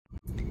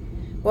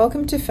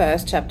Welcome to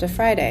First Chapter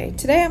Friday.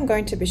 Today I'm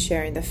going to be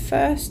sharing the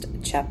first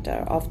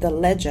chapter of The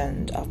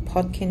Legend of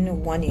Podkin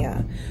 1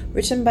 Year,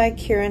 written by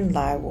Kieran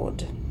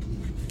Lywood.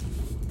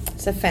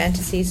 It's a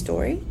fantasy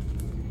story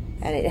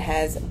and it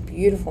has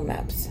beautiful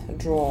maps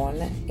drawn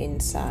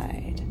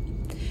inside.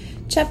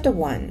 Chapter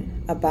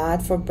 1, A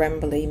Bard for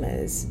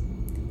Brembelemers.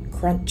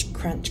 Crunch,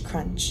 crunch,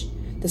 crunch.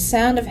 The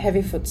sound of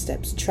heavy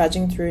footsteps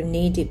trudging through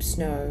knee-deep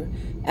snow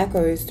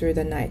echoes through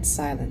the night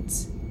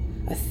silence.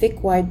 A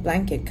thick white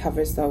blanket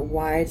covers the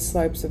wide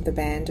slopes of the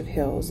band of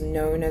hills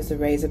known as the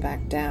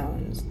Razorback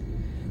Downs.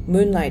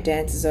 Moonlight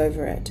dances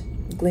over it,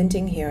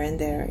 glinting here and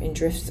there in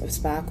drifts of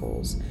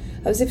sparkles,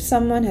 as if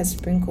someone has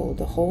sprinkled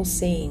the whole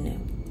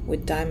scene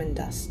with diamond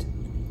dust.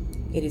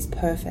 It is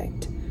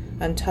perfect,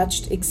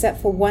 untouched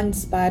except for one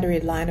spidery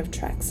line of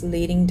tracks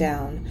leading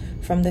down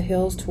from the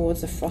hills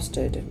towards the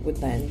frosted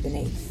woodland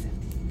beneath.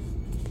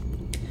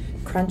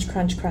 Crunch,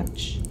 crunch,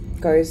 crunch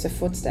goes the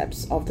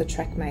footsteps of the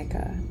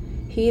trackmaker.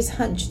 He is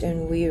hunched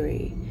and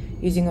weary,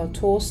 using a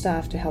tall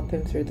staff to help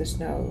him through the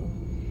snow.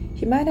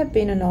 He might have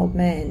been an old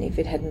man if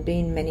it hadn't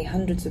been many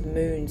hundreds of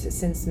moons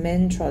since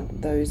men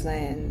trod those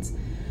lands.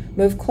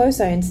 Move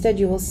closer, instead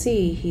you will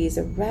see he is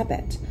a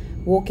rabbit,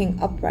 walking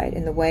upright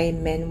in the way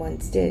men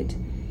once did,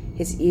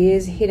 his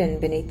ears hidden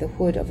beneath the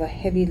hood of a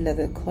heavy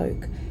leather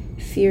cloak,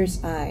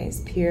 fierce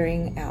eyes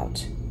peering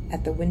out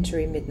at the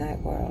wintry midnight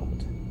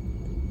world.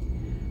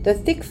 The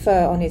thick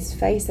fur on his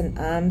face and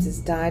arms is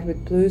dyed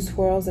with blue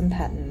swirls and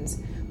patterns,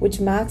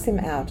 which marks him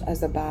out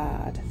as a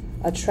bard,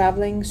 a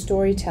travelling,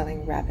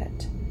 storytelling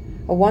rabbit,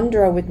 a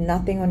wanderer with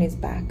nothing on his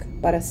back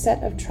but a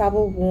set of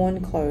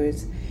travel-worn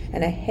clothes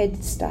and a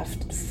head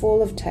stuffed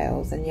full of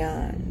tales and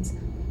yarns,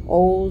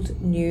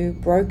 old, new,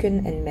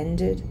 broken and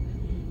mended,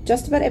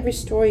 just about every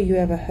story you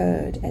ever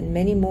heard and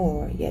many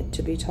more yet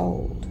to be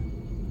told.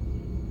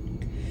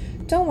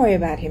 Don't worry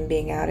about him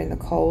being out in the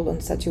cold on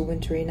such a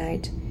wintry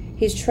night.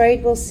 His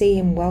trade will see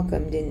him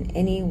welcomed in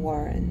any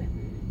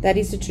warren. That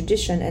is the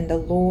tradition and the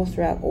law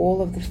throughout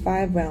all of the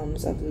 5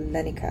 realms of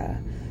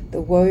Lenica.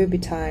 The woe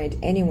betide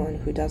anyone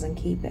who doesn't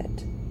keep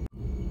it.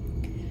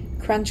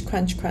 Crunch,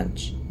 crunch,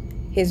 crunch.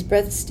 His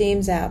breath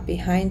steams out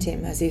behind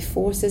him as he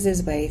forces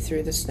his way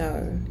through the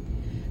snow.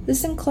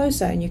 Listen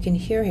closer and you can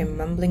hear him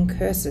mumbling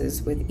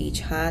curses with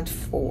each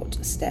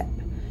hard-fought step.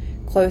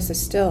 Closer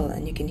still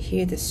and you can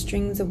hear the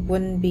strings of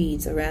wooden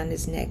beads around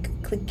his neck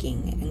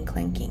clinking and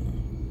clanking.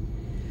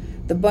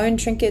 The bone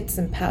trinkets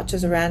and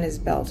pouches around his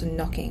belt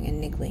knocking and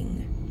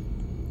niggling.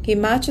 He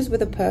marches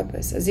with a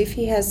purpose, as if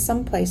he has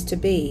some place to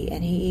be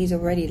and he is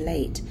already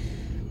late.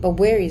 But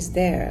where is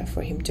there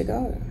for him to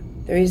go?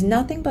 There is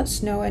nothing but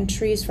snow and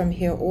trees from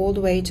here all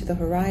the way to the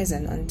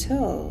horizon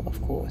until,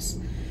 of course,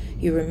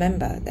 you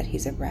remember that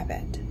he's a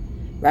rabbit.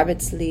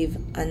 Rabbits live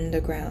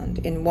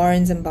underground, in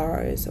warrens and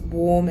burrows,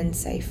 warm and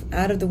safe,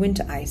 out of the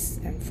winter ice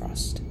and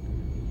frost.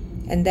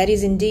 And that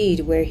is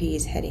indeed where he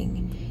is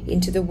heading,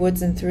 into the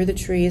woods and through the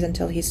trees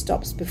until he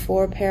stops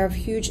before a pair of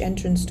huge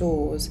entrance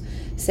doors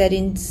set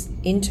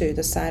into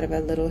the side of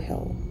a little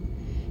hill.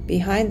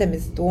 Behind them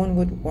is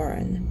Thornwood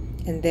Warren,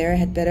 and there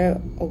had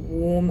better a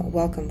warm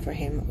welcome for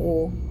him,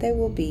 or there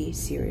will be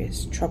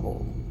serious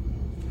trouble.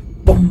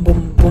 Boom,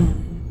 boom,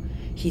 boom.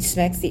 He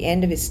smacks the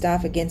end of his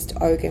staff against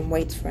oak and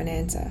waits for an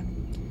answer.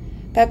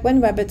 Back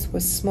when rabbits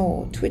were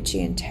small,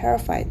 twitchy, and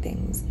terrified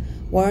things,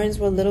 warrens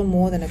were little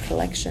more than a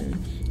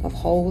collection of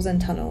holes and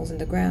tunnels in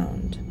the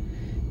ground.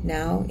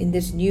 Now, in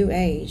this new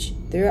age,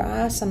 there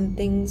are some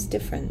things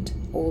different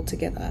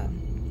altogether.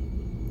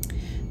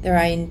 There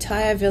are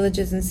entire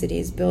villages and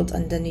cities built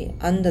under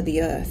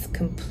the earth,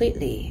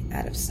 completely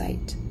out of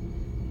sight.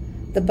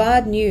 The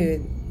bard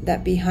knew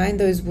that behind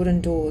those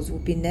wooden doors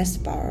would be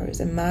nest burrows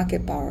and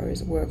market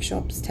burrows,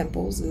 workshops,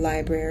 temples,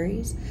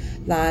 libraries,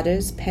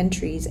 larders,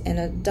 pantries, and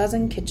a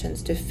dozen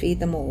kitchens to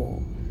feed them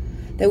all.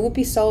 There would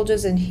be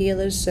soldiers and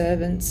healers,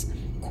 servants,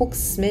 cooks,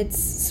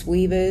 smiths,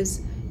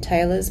 weavers,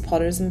 tailors,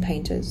 potters, and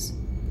painters.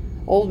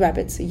 Old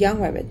rabbits,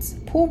 young rabbits,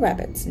 poor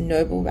rabbits,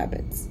 noble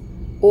rabbits.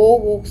 All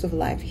walks of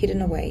life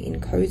hidden away in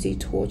cozy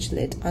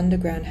torch-lit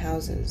underground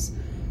houses,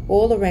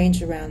 all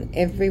arranged around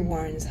every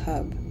warren's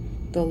hub,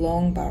 the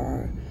long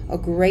burrow, a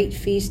great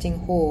feasting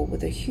hall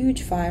with a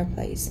huge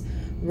fireplace,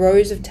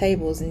 rows of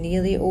tables,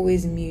 nearly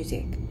always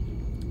music.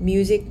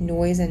 Music,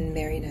 noise, and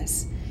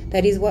merriness.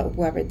 That is what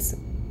rabbits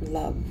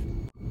love.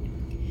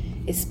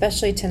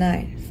 Especially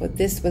tonight, for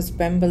this was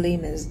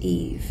Brembelemers'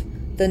 Eve,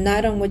 the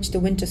night on which the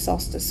winter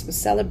solstice was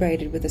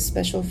celebrated with a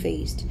special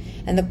feast,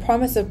 and the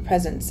promise of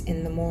presents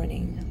in the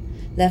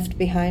morning, left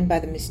behind by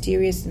the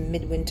mysterious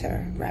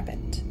midwinter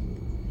rabbit.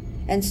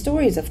 And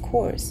stories, of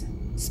course,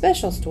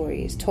 special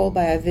stories told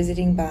by a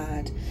visiting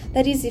bard,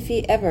 that is if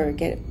he ever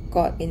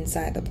got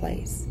inside the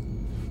place.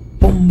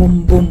 Boom,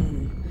 boom,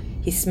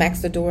 boom. He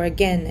smacks the door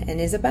again and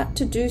is about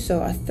to do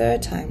so a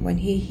 3rd time when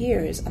he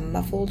hears a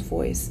muffled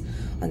voice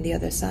on the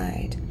other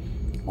side.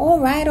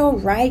 All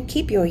right,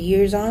 keep your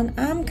ears on,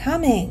 I'm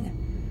coming.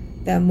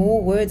 There are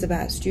more words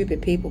about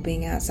stupid people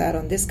being outside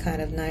on this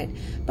kind of night,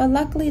 but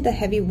luckily the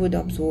heavy wood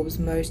absorbs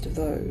most of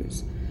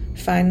those.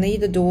 Finally,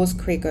 the doors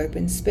creak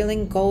open,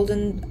 spilling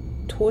golden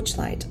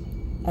torchlight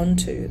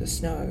onto the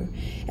snow,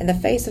 and the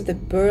face of the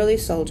burly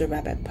soldier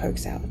rabbit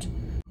pokes out.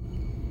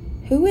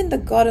 "Who in the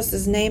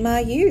goddess's name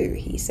are you?"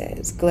 he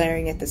says,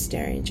 glaring at the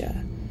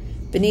stranger.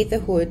 Beneath the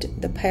hood,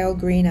 the pale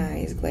green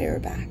eyes glare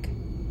back.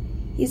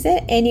 "Is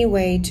there any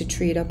way to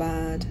treat a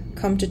bard,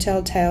 come to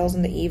tell tales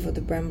on the eve of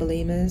the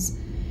Brambleemers?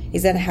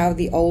 Is that how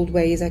the old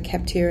ways are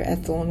kept here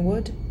at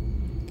Thornwood?"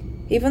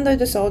 Even though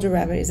the soldier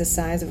rabbit is the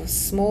size of a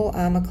small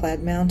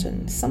armor-clad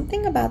mountain,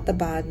 something about the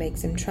bard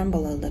makes him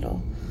tremble a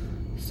little.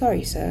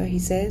 "Sorry, sir," he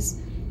says,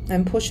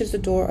 and pushes the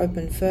door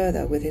open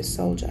further with his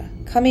soldier.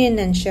 "Come in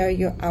and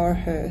share our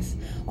hearth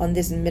on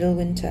this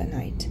midwinter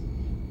night."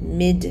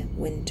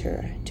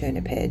 "Midwinter,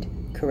 Turniphead,"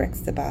 corrects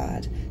the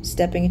bard,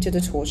 stepping into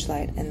the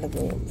torchlight and the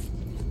warmth.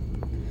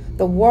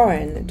 The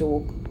warren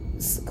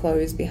doors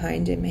close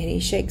behind him, and he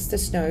shakes the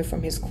snow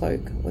from his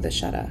cloak with a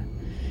shudder.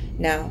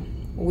 "Now,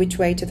 which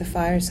way to the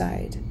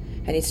fireside?"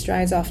 And he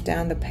strides off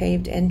down the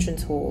paved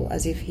entrance hall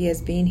as if he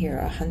has been here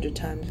 100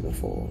 times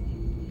before.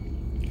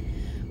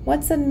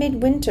 "What's a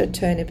midwinter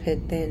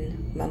Turniphead,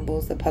 then?"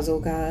 mumbles the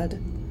puzzled guard,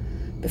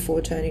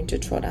 before turning to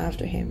trot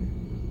after him.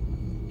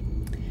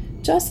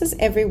 Just as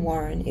every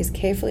warren is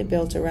carefully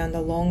built around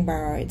the long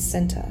barrow its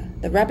center,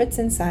 the rabbits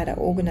inside are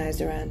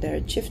organized around their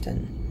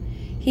chieftain.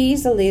 He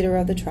is the leader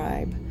of the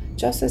tribe,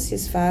 just as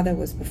his father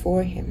was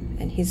before him,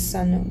 and his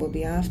son will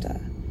be after.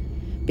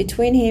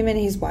 Between him and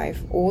his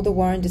wife, all the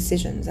warren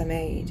decisions are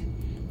made,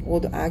 all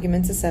the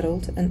arguments are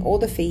settled, and all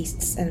the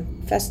feasts and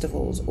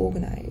festivals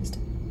organized.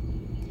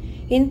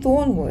 In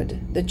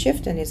Thornwood, the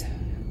chieftain is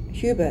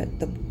Hubert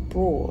the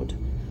Broad,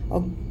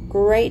 a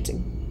great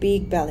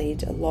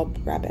big-bellied lob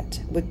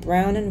rabbit with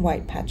brown and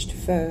white patched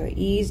fur,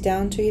 ears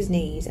down to his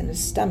knees, and a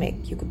stomach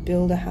you could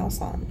build a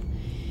house on.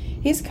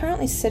 He is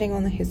currently sitting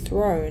on his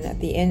throne at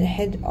the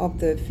head of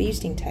the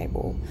feasting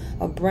table,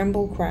 a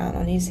bramble crown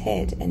on his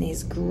head, and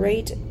his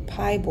great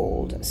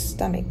piebald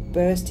stomach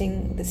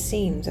bursting the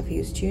seams of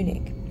his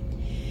tunic.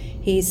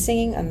 He is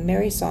singing a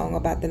merry song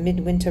about the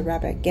midwinter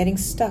rabbit getting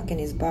stuck in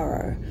his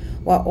burrow,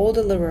 while all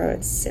the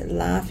rabbits sit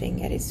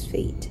laughing at his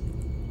feet.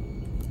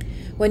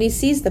 When he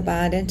sees the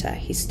bard enter,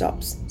 he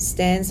stops,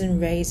 stands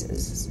and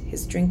raises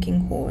his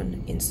drinking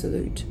horn in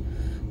salute.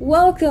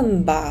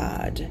 "Welcome,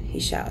 bard," he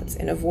shouts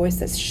in a voice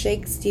that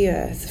shakes the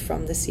earth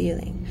from the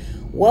ceiling.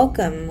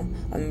 "Welcome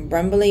on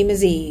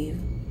Brambleemers Eve."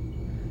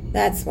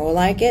 "That's more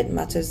like it,"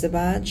 mutters the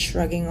bard,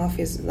 shrugging off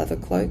his leather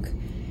cloak.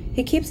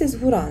 He keeps his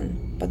hood on,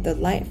 but the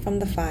light from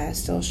the fire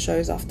still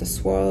shows off the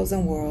swirls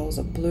and whirls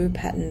of blue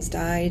patterns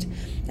dyed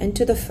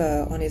into the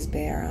fur on his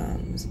bare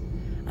arms.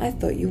 "I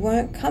thought you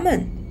weren't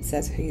coming,"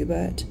 says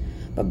Hubert,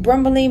 "but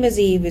Brambleemers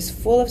Eve is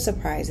full of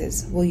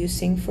surprises. Will you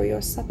sing for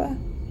your supper?"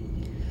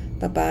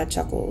 The bard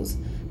chuckles.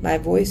 "My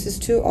voice is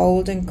too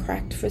old and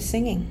cracked for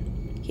singing."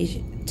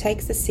 He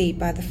takes a seat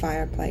by the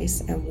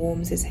fireplace and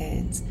warms his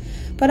hands,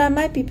 "but I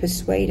might be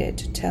persuaded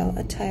to tell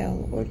a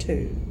tale or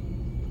two."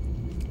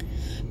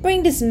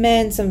 "Bring this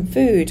man some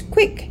food,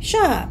 quick,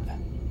 sharp!"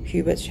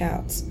 Hubert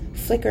shouts,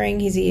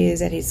 flickering his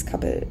ears at his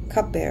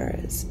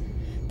cupbearers.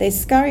 They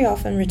scurry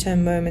off and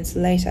return moments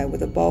later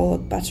with a bowl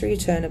of buttery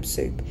turnip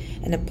soup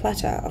and a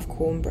platter of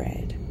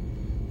cornbread.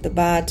 The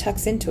bard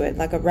tucks into it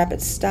like a rabbit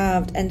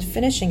starved, and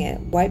finishing it,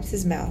 wipes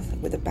his mouth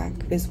with the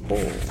back of his paw.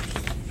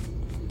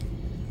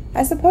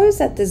 "I suppose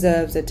that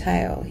deserves a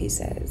tale," he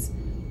says.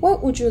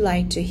 "What would you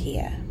like to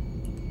hear?"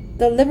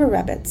 The liver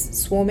rabbits,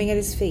 swarming at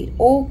his feet,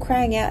 all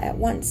crying out at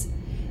once,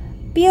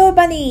 "Beer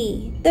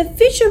Bunny! The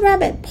Fisher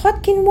Rabbit!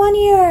 Podkin 1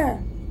 Ear!"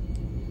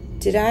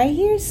 "Did I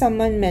hear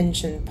someone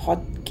mention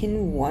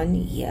Podkin 1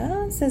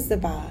 Ear?" says the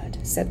bard,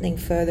 settling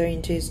further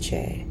into his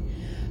chair.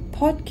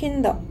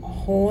 "Podkin the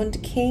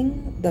Horned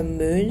King, the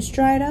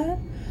Moonstrider,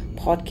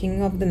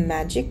 Podkin of the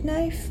Magic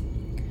Knife?"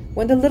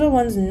 When the little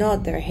ones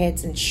nod their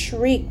heads and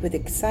shriek with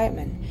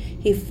excitement,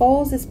 he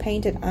folds his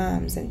painted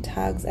arms and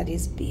tugs at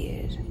his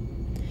beard.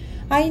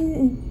 "I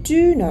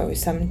do know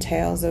some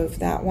tales of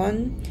that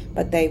one,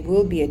 but they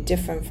will be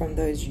different from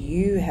those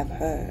you have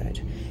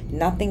heard.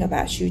 Nothing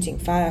about shooting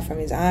fire from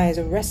his eyes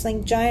or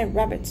wrestling giant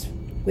rabbits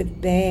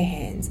with bare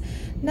hands.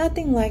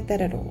 Nothing like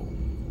that at all."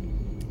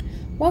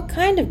 "What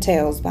kind of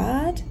tales,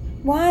 bard?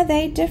 Why are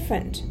they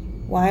different?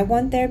 Why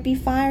won't there be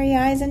fiery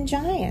eyes and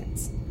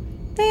giants?"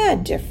 "They are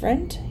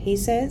different," he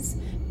says,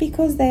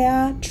 "because they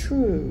are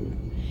true,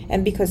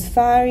 and because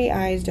fiery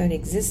eyes don't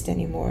exist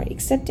anymore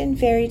except in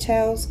fairy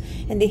tales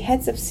and the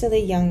heads of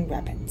silly young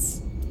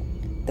rabbits."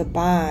 The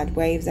bard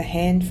waves a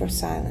hand for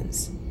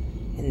silence,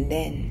 and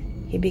then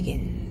he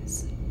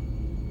begins.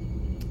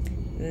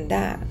 And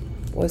that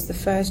was the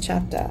first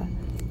chapter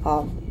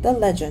of The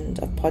Legend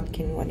of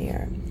Podkin 1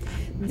 Ear.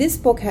 This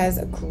book has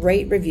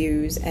great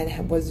reviews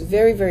and was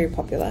very, very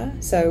popular,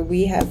 so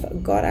we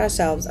have got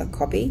ourselves a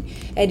copy.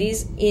 It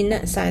is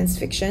in science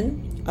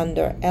fiction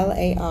under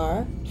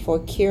LAR for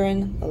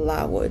Kieran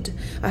Larwood.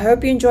 I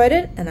hope you enjoyed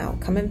it, and I'll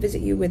come and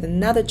visit you with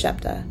another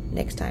chapter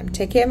next time.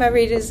 Take care, my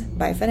readers.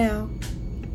 Bye for now.